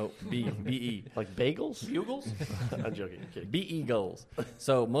 No, B-E. Like bagels, bugles. I'm joking. B-E goals.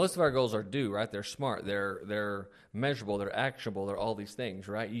 So most of our goals are do, right? They're smart. They're measurable. They're actionable. They're all these things,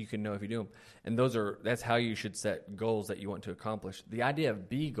 right? You can know if you do them, and that's how you should set goals that you want to accomplish. The idea of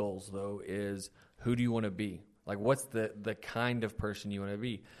B goals though is who do you want to be? Like what's the kind of person you want to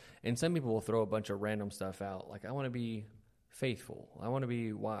be? And some people will throw a bunch of random stuff out, like I want to be faithful. I want to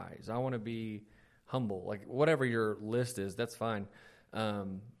be wise. I want to be humble, like whatever your list is, that's fine.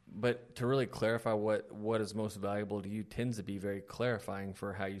 But to really clarify what is most valuable to you tends to be very clarifying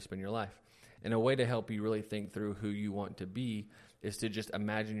for how you spend your life. And a way to help you really think through who you want to be is to just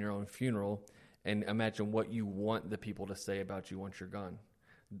imagine your own funeral and imagine what you want the people to say about you once you're gone.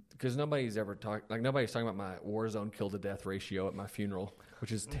 Because nobody's talking about my war zone kill to death ratio at my funeral,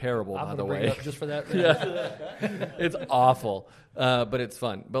 which is terrible, by the way. Bring it up just for that. It's awful, but it's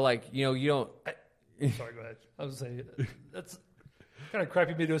fun. But like you don't. Sorry, go ahead. I was saying that's kind of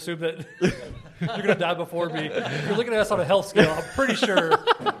crappy of me to assume that you're going to die before me. If you're looking at us on a health scale, I'm pretty sure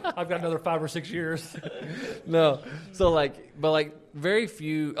I've got another 5 or 6 years. No, so very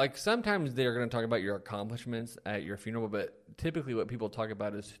few. Like sometimes they're going to talk about your accomplishments at your funeral, but typically what people talk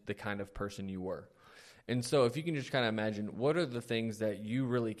about is the kind of person you were. And so if you can just kind of imagine, what are the things that you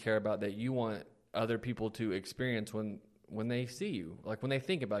really care about that you want other people to experience when they see you, like when they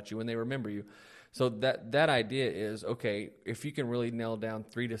think about you, when they remember you. So that idea is, okay, if you can really nail down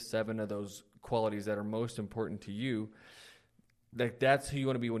 3 to 7 of those qualities that are most important to you, like that's who you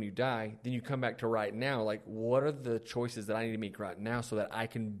want to be when you die, then you come back to right now, like what are the choices that I need to make right now so that I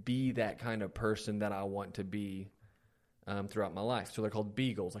can be that kind of person that I want to be throughout my life. So they're called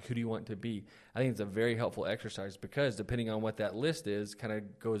B goals. Like, who do you want to be? I think it's a very helpful exercise because depending on what that list is, kind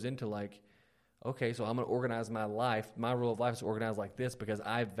of goes into like, okay, so I'm going to organize my life. My rule of life is organized like this because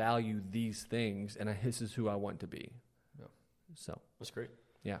I value these things, and this is who I want to be. Yeah. So That's great.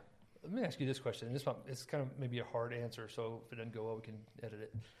 yeah. Let me ask you this question. And this one, it's kind of maybe a hard answer, so if it doesn't go well, we can edit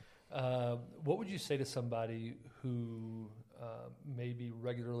it. What would you say to somebody who maybe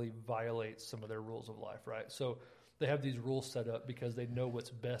regularly violates some of their rules of life, right? So they have these rules set up because they know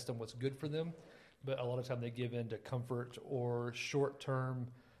what's best and what's good for them, but a lot of time they give in to comfort or short-term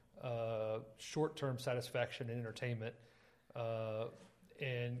satisfaction and entertainment,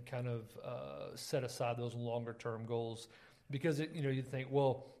 and kind of set aside those longer-term goals. Because you think,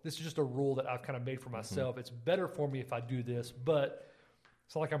 well, this is just a rule that I've kind of made for myself. It's better for me if I do this, but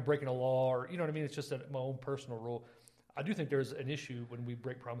it's not like I'm breaking a law, or you know what I mean. It's just my own personal rule. I do think there's an issue when we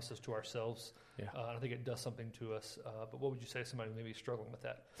break promises to ourselves. Yeah. I think it does something to us. But what would you say to somebody who may be struggling with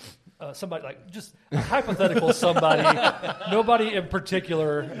that? Somebody like just a hypothetical somebody, nobody in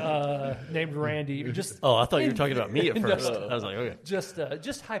particular named Randy. Just I thought you were talking about me at first. No. I was like, okay.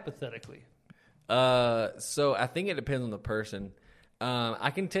 just hypothetically. So I think it depends on the person.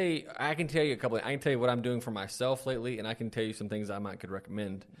 I can tell you I can tell you what I'm doing for myself lately, and I can tell you some things I could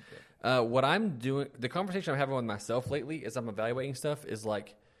recommend. What I'm doing, the conversation I'm having with myself lately as I'm evaluating stuff is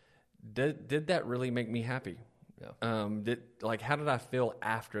like, did that really make me happy? Yeah. How did I feel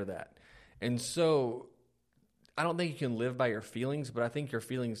after that? And so I don't think you can live by your feelings, but I think your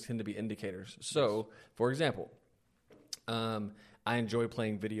feelings tend to be indicators. So, for example, I enjoy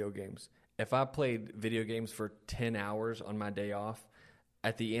playing video games. If I played video games for 10 hours on my day off,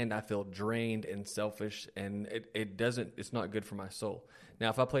 at the end I feel drained and selfish, and it's not good for my soul. Now,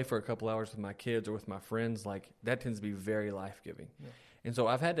 if I play for a couple hours with my kids or with my friends, like that tends to be very life-giving. Yeah. And so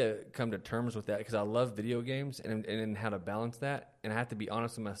I've had to come to terms with that because I love video games and how to balance that. And I have to be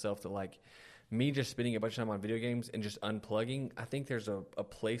honest with myself that like me just spending a bunch of time on video games and just unplugging, I think there's a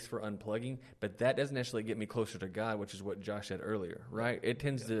place for unplugging, but that doesn't necessarily get me closer to God, which is what Josh said earlier, right? It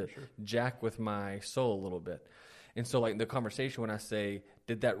tends to jack with my soul a little bit. And so like the conversation when I say,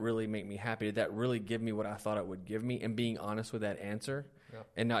 did that really make me happy? Did that really give me what I thought it would give me? And being honest with that answer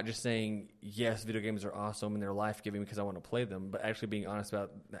and not just saying, yes, video games are awesome and they're life-giving because I want to play them, but actually being honest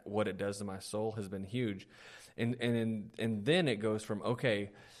about what it does to my soul has been huge. And then it goes from,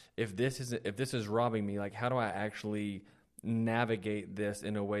 okay, if this is robbing me, like how do I actually navigate this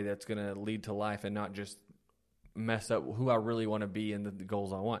in a way that's going to lead to life and not just mess up who I really want to be and the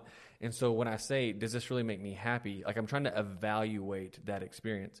goals I want? And so when I say, does this really make me happy? Like I'm trying to evaluate that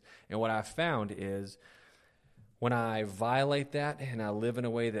experience. And what I found is when I violate that and I live in a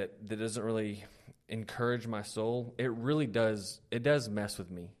way that doesn't really encourage my soul, it really does mess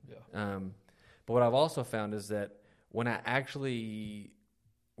with me. Yeah. But what I've also found is that when I actually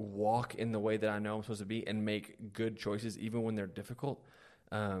walk in the way that I know I'm supposed to be and make good choices, even when they're difficult,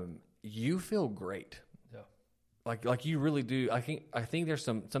 you feel great. Yeah. Like you really do. I think there's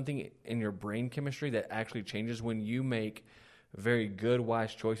something in your brain chemistry that actually changes when you make very good,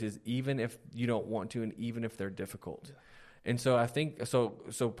 wise choices, even if you don't want to, and even if they're difficult. Yeah. And so I think so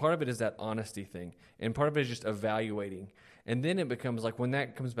part of it is that honesty thing, and part of it is just evaluating. And then it becomes like when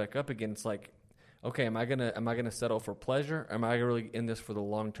that comes back up again, it's like, okay, am I gonna settle for pleasure? Or am I really in this for the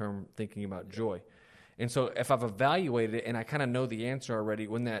long term, thinking about joy? And so if I've evaluated it and I kind of know the answer already,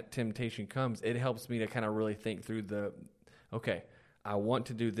 when that temptation comes, it helps me to kind of really think through okay, I want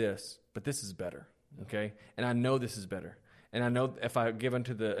to do this, but this is better, okay? And I know this is better. And I know if I give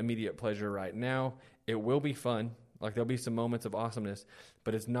into the immediate pleasure right now, it will be fun. Like there'll be some moments of awesomeness,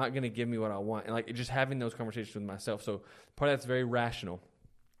 but it's not going to give me what I want. And like just having those conversations with myself. So part of that's very rational.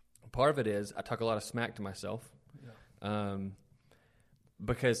 Part of it is I talk a lot of smack to myself,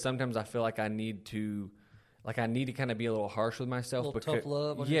 because sometimes I feel like I need to kind of be a little harsh with myself. A little tough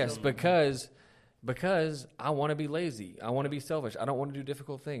love. Yes, because I want to be lazy. I want to be selfish. I don't want to do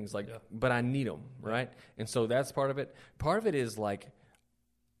difficult things. But I need them, right? And so that's part of it. Part of it is like,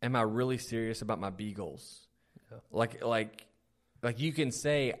 am I really serious about my B goals? Yeah. Like you can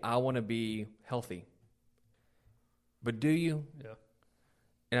say I want to be healthy, but do you? Yeah.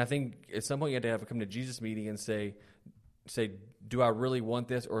 And I think at some point you have to come to Jesus meeting and say, say, do I really want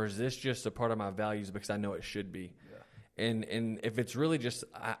this, or is this just a part of my values because I know it should be? Yeah. And if it's really just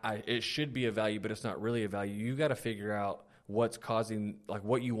it should be a value, but it's not really a value, you got to figure out what's causing, like,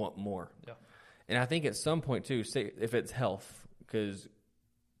 what you want more. Yeah. And I think at some point too, say if it's health, because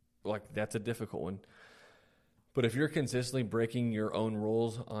like that's a difficult one. But if you're consistently breaking your own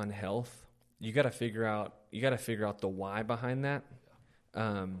rules on health, you got to figure out the why behind that.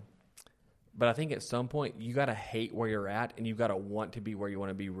 But I think at some point you got to hate where you're at, and you got to want to be where you want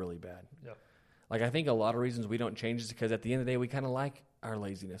to be really bad. Yeah. Like, I think a lot of reasons we don't change is because at the end of the day we kind of like our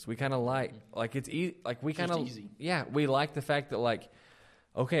laziness. We kind of like it's easy. Like, we kind of we like the fact that, like,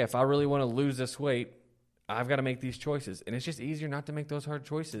 okay, if I really want to lose this weight, I've got to make these choices, and it's just easier not to make those hard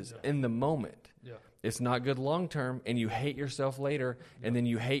choices in the moment. Yeah. It's not good long term, and you hate yourself later, and then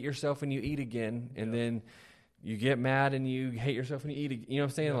you hate yourself when you eat again, and then you get mad and you hate yourself when you eat again. You know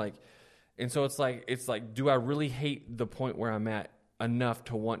what I'm saying? Like, and so it's like, do I really hate the point where I'm at enough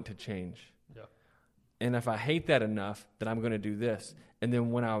to want to change? Yeah. And if I hate that enough, then I'm going to do this. And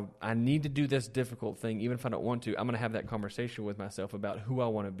then when I need to do this difficult thing, even if I don't want to, I'm going to have that conversation with myself about who I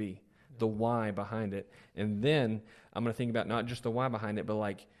want to be, the why behind it. And then I'm going to think about not just the why behind it, but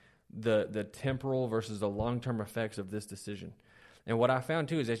like the temporal versus the long-term effects of this decision. And what I found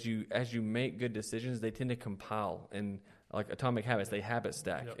too is as you make good decisions, they tend to compile, and like Atomic Habits, they habit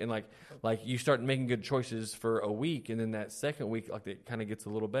stack. Yep. And like you start making good choices for a week, and then that second week, like, it kind of gets a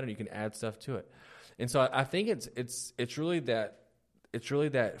little better. You can add stuff to it. And so I think it's really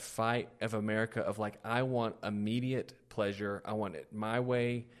that fight of America of, like, I want immediate pleasure. I want it my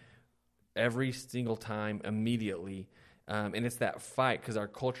way every single time, immediately. And it's that fight because our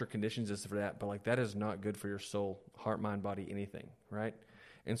culture conditions us for that. But, like, that is not good for your soul, heart, mind, body, anything, right?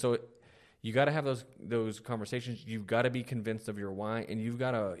 And so you got to have those conversations. You've got to be convinced of your why, and you've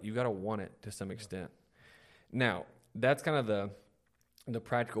got to want it to some extent. Now, that's kind of the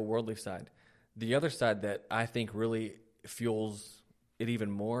practical, worldly side. The other side that I think really fuels it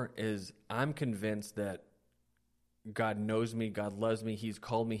even more is I'm convinced that God knows me, God loves me, He's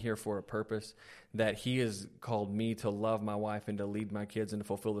called me here for a purpose, that He has called me to love my wife and to lead my kids and to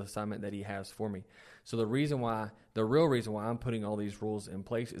fulfill the assignment that He has for me. So the real reason why I'm putting all these rules in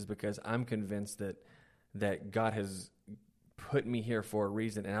place is because I'm convinced that God has put me here for a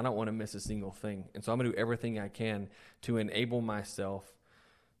reason, and I don't want to miss a single thing. And so I'm going to do everything I can to enable myself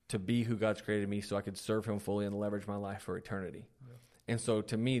to be who God's created me so I could serve Him fully and leverage my life for eternity. Yeah. And so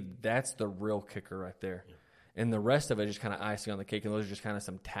to me, that's the real kicker right there. Yeah. And the rest of it is just kind of icing on the cake, and those are just kind of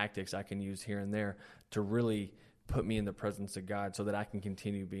some tactics I can use here and there to really put me in the presence of God so that I can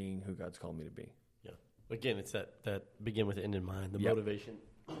continue being who God's called me to be. Yeah. Again, it's that begin with the end in mind, the motivation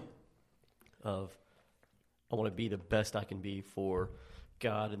of I want to be the best I can be for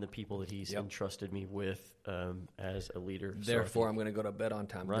God and the people that He's entrusted me with as a leader. Therefore, I'm going to go to bed on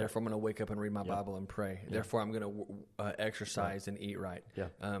time. Right. Therefore, I'm going to wake up and read my Bible and pray. Yeah. Therefore, I'm going to exercise and eat right.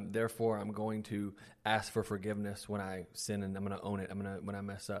 Yeah. Therefore, I'm going to ask for forgiveness when I sin, and I'm going to own it. When I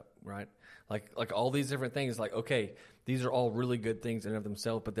mess up, right? Like all these different things. Like, okay, these are all really good things in and of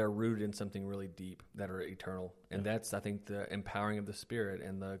themselves, but they're rooted in something really deep that are eternal. And that's, I think, the empowering of the Spirit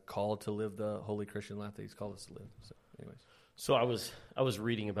and the call to live the holy Christian life that He's called us to live. So, anyways. So I was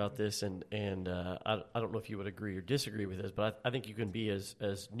reading about this, and I don't know if you would agree or disagree with this, but I think you can be as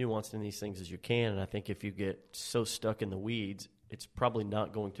nuanced in these things as you can, and I think if you get so stuck in the weeds, it's probably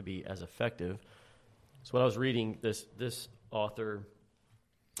not going to be as effective. So when I was reading, this author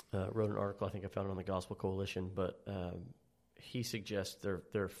wrote an article, I think I found it on the Gospel Coalition, but he suggests there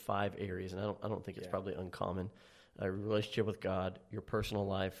are 5 areas, and I don't think it's probably uncommon. A relationship with God, your personal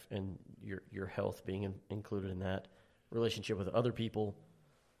life, and your health being included in that. Relationship with other people,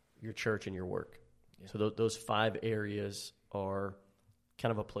 your church, and your work. Yeah. So those 5 areas are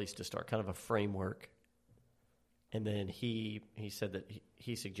kind of a place to start, kind of a framework. And then he said that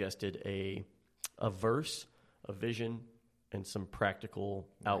he suggested a verse, a vision, and some practical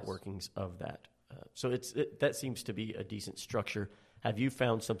outworkings of that. So that seems to be a decent structure. Have you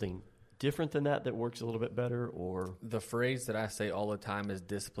found something different than that works a little bit better? Or the phrase that I say all the time is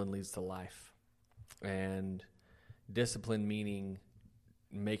discipline leads to life. And discipline meaning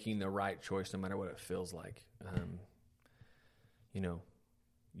making the right choice no matter what it feels like.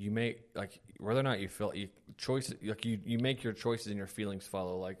 You make, like, whether or not you feel choice, like you make your choices and your feelings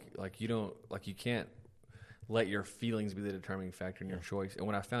follow. Like you can't let your feelings be the determining factor in your choice. And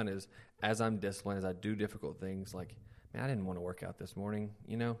what I found is, as I'm disciplined, as I do difficult things, like, man, I didn't want to work out this morning.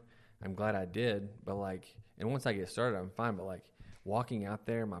 I'm glad I did, but and once I get started, I'm fine. But walking out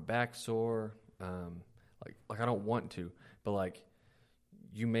there, my back's sore. Like I don't want to, but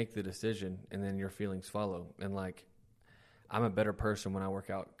you make the decision and then your feelings follow. And I'm a better person when I work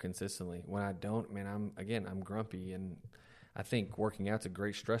out consistently. When I don't, man, I'm grumpy, and I think working out's a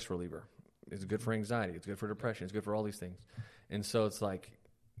great stress reliever. It's good for anxiety. It's good for depression. It's good for all these things. And so it's like,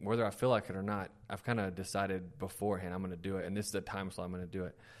 whether I feel like it or not, I've kind of decided beforehand I'm going to do it, and this is the time slot I'm going to do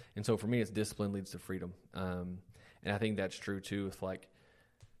it. And so for me, it's discipline leads to freedom. And I think that's true too with like,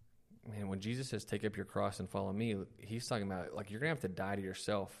 man, when Jesus says take up your cross and follow me, he's talking about like you're going to have to die to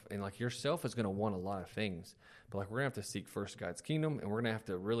yourself. And like yourself is going to want a lot of things. But like we're going to have to seek first God's kingdom, and we're going to have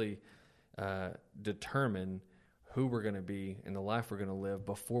to really determine who we're going to be and the life we're going to live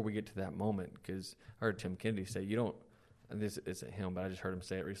before we get to that moment. Because I heard Tim Kennedy say, you don't, and this isn't him, but I just heard him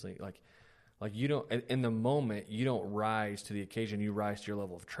say it recently, like you don't, in the moment, you don't rise to the occasion, you rise to your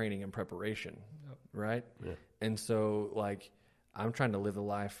level of training and preparation, right? Yeah. And so, like, I'm trying to live the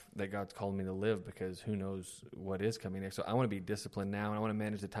life that God's called me to live because who knows what is coming next. So I want to be disciplined now, and I want to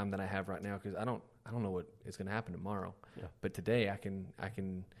manage the time that I have right now because I don't know what is going to happen tomorrow. Yeah. But today I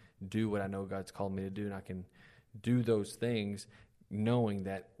can do what I know God's called me to do, and I can do those things knowing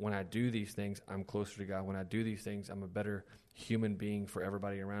that when I do these things, I'm closer to God. When I do these things, I'm a better human being for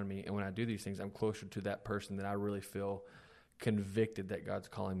everybody around me. And when I do these things, I'm closer to that person that I really feel convicted that God's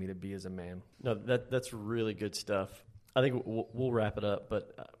calling me to be as a man. No, that's really good stuff. I think we'll wrap it up,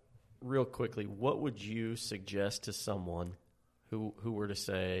 but real quickly, what would you suggest to someone who were to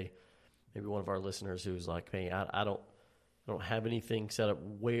say, maybe one of our listeners who's like, hey, I don't have anything set up.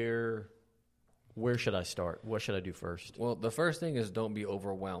 Where should I start? What should I do first? Well, the first thing is don't be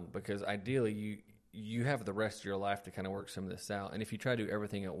overwhelmed, because ideally you have the rest of your life to kind of work some of this out. And if you try to do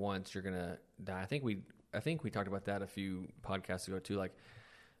everything at once, you're going to die. I think we talked about that a few podcasts ago too. Like,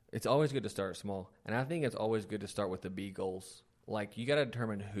 it's always good to start small. And I think it's always good to start with the B goals. Like, you got to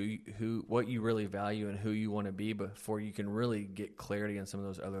determine what you really value and who you want to be before you can really get clarity on some of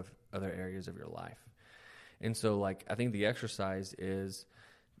those other areas of your life. And so, like, I think the exercise is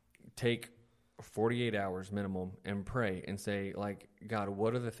take 48 hours minimum and pray and say, like, God,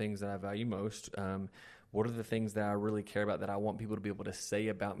 what are the things that I value most? What are the things that I really care about that I want people to be able to say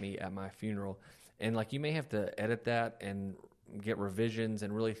about me at my funeral? And like, you may have to edit that and get revisions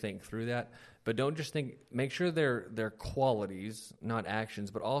and really think through that, but don't just think, make sure they're qualities, not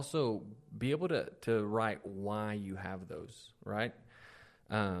actions, but also be able to write why you have those, right?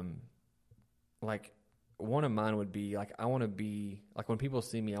 Like, one of mine would be like, I want to be like, when people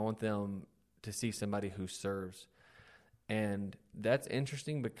see me, I want them to see somebody who serves. And that's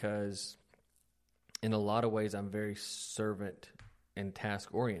interesting because in a lot of ways I'm very servant and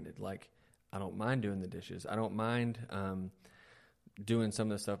task oriented. Like, I don't mind doing the dishes. I don't mind doing some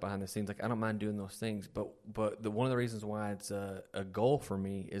of the stuff behind the scenes. Like, I don't mind doing those things. But one of the reasons why it's a goal for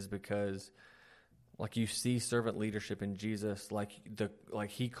me is because, like, you see servant leadership in Jesus. Like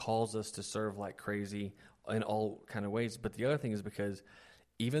he calls us to serve like crazy in all kind of ways. But the other thing is because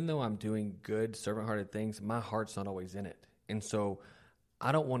even though I'm doing good servant-hearted things, my heart's not always in it. And so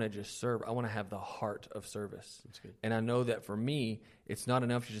I don't want to just serve. I want to have the heart of service. That's good. And I know that for me, it's not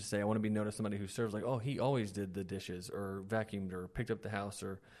enough to just say, I want to be known as somebody who serves. Like, oh, he always did the dishes or vacuumed or picked up the house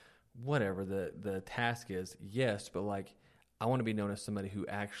or whatever the task is. Yes, but like, I want to be known as somebody who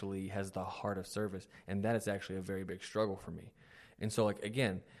actually has the heart of service. And that is actually a very big struggle for me. And so, like,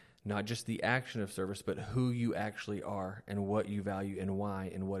 again, not just the action of service, but who you actually are and what you value and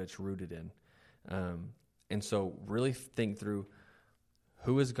why and what it's rooted in. And so really think through,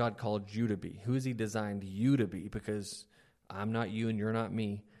 who has God called you to be? Who has he designed you to be? Because I'm not you and you're not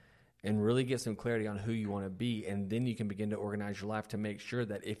me. And really get some clarity on who you want to be. And then you can begin to organize your life to make sure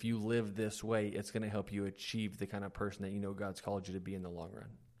that if you live this way, it's going to help you achieve the kind of person that you know God's called you to be in the long run.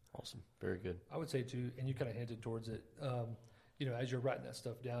 Awesome. Very good. I would say, too, and you kind of hinted towards it, as you're writing that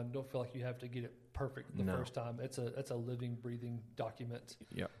stuff down, don't feel like you have to get it perfect the first time. It's a living, breathing document.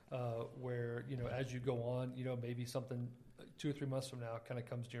 Yeah. Where, as you go on, maybe something 2 or 3 months from now kind of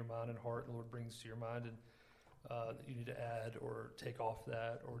comes to your mind and heart, and the Lord brings to your mind, and that you need to add or take off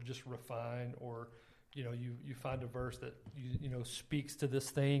that or just refine, or, you find a verse that, speaks to this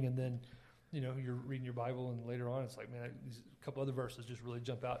thing, and then, you're reading your Bible, and later on it's like, man, a couple other verses just really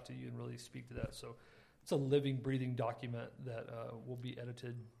jump out to you and really speak to that. So it's a living, breathing document that will be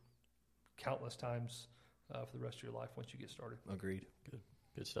edited countless times for the rest of your life once you get started. Agreed.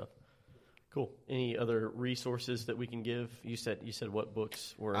 Good stuff. Cool. Any other resources that we can give? You said what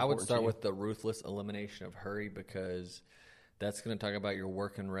books were important? I would start with The Ruthless Elimination of Hurry, because that's going to talk about your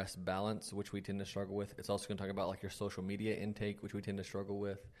work and rest balance, which we tend to struggle with. It's also going to talk about like your social media intake, which we tend to struggle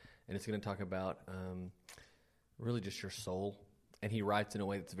with. And it's going to talk about really just your soul. And he writes in a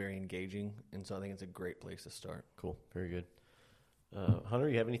way that's very engaging. And so I think it's a great place to start. Cool. Very good. Hunter,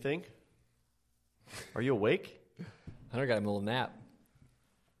 you have anything? Are you awake? Hunter got him a little nap.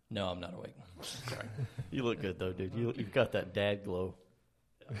 No, I'm not awake. Sorry. You look good though, dude. You've got that dad glow.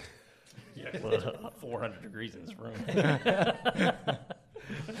 Yeah, it's 400 degrees in this room.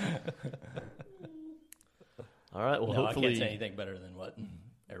 All right. Well, No, I hopefully, can't say anything better than what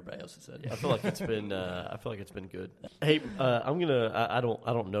everybody else has said. I feel like it's been. I feel like it's been good. Hey, I'm gonna. I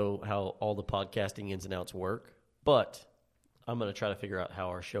don't know how all the podcasting ins and outs work, but I'm gonna try to figure out how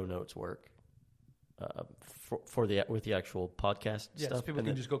our show notes work with the actual podcast Yeah, stuff. so people And can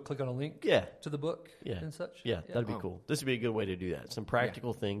then- just go click on a link yeah, to the book Yeah. and such. yeah, that'd be Oh. cool. This would be a good way to do that. Some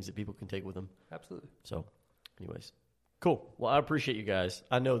practical things that people can take with them. Absolutely. So, anyways, cool. Well, I appreciate you guys.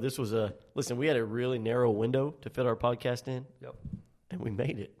 I know this was listen. We had a really narrow window to fit our podcast in, Yep. and we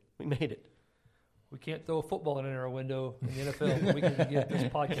made it. We made it. We can't throw a football in our window in the NFL, but we can get this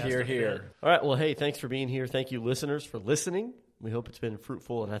podcast. Here, to here. fit. All right. Well, hey, thanks for being here. Thank you, listeners, for listening. We hope it's been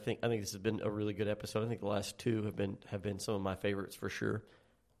fruitful, and I think this has been a really good episode. I think the last two have been some of my favorites for sure.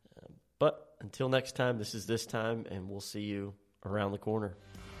 But until next time, this is this time, and we'll see you around the corner.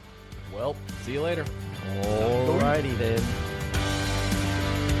 Well, see you later. All righty then.